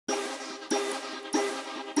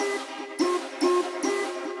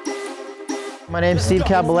My name's Steve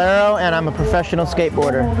Cabellero and I'm a professional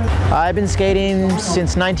skateboarder. I've been skating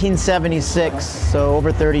since 1976, so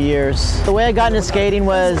over 30 years. The way I got into skating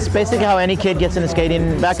was basically how any kid gets into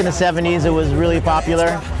skating. Back in the 70s it was really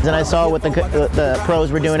popular, and I saw what the pros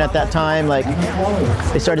were doing at that time. Like,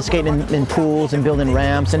 they started skating in pools and building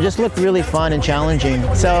ramps, and just looked really fun and challenging.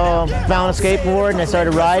 So found a skateboard and I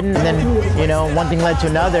started riding, and then, you know, one thing led to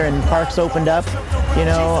another and parks opened up, you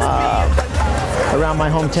know, around my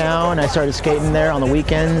hometown. I started skating there on the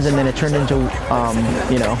weekends, and then it turned into,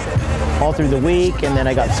 you know, all through the week, and then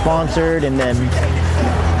I got sponsored, and then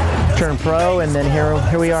turned pro, and then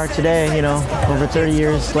here we are today, you know, over 30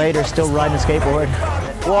 years later, still riding a skateboard.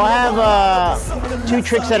 Well, I have 2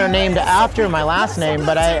 tricks that are named after my last name,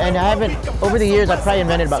 but I haven't, over the years, I've probably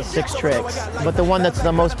invented about 6 tricks. But the one that's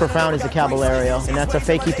the most profound is the Cabellero, and that's a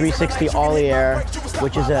fakie 360 ollie air,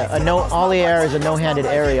 which is ollie air is a no-handed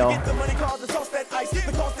aerial.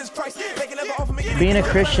 Being a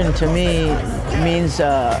Christian to me means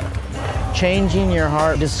changing your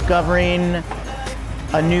heart, discovering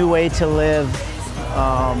a new way to live,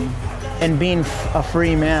 and being a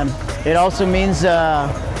free man. It also means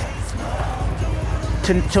to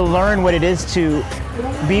learn what it is to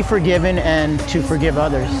be forgiven and to forgive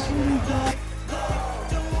others.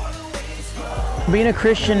 Being a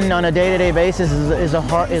Christian on a day-to-day basis is a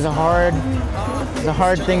hard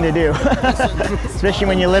thing to do, especially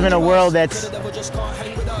when you live in a world that's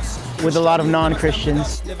with a lot of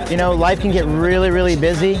non-Christians. You know, life can get really, really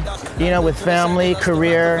busy, you know, with family,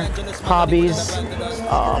 career, hobbies.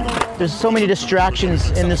 There's so many distractions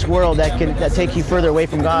in this world that take you further away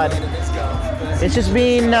from God. It's just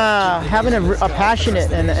being having a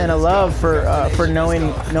passionate and a love for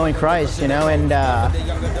knowing Christ, you know, and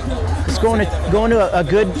just going to a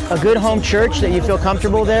good home church that you feel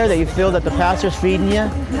comfortable there, that you feel that the pastor's feeding you,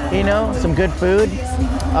 you know, some good food,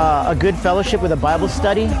 a good fellowship with a Bible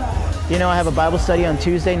study. You know, I have a Bible study on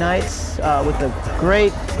Tuesday nights with a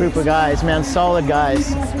great group of guys, man, solid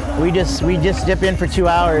guys. We just dip in for 2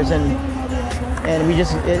 hours and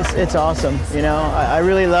it's awesome, you know. I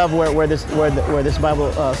really love where this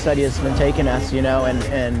Bible study has been taking us, you know,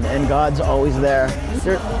 and God's always there.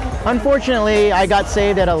 Unfortunately, I got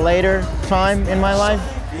saved at a later time in my life,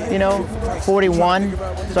 you know, 41.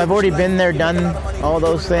 So I've already been there, done all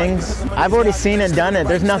those things. I've already seen and done it.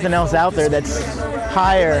 There's nothing else out there that's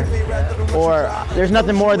higher, or there's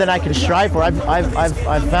nothing more than I can strive for.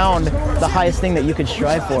 I've found the highest thing that you could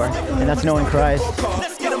strive for, and that's knowing Christ.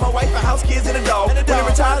 My wife, a house, kids, and a dog. When they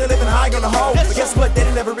retire, they living high on the home. But guess what? They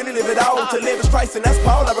didn't never really live it all. To live is Christ, and that's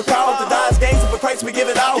Paul. I recall. To die is gain, so for Christ we give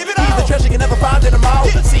it all. He's the treasure you never find in the mall.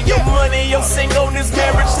 See your money, your singleness,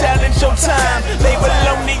 marriage, talent, your time. They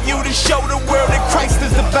belong to you to show the world that Christ is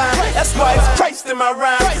divine. That's why it's Christ in my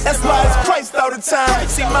rhyme. That's why it's Christ all the time.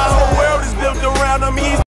 See, my whole world is built around him. He's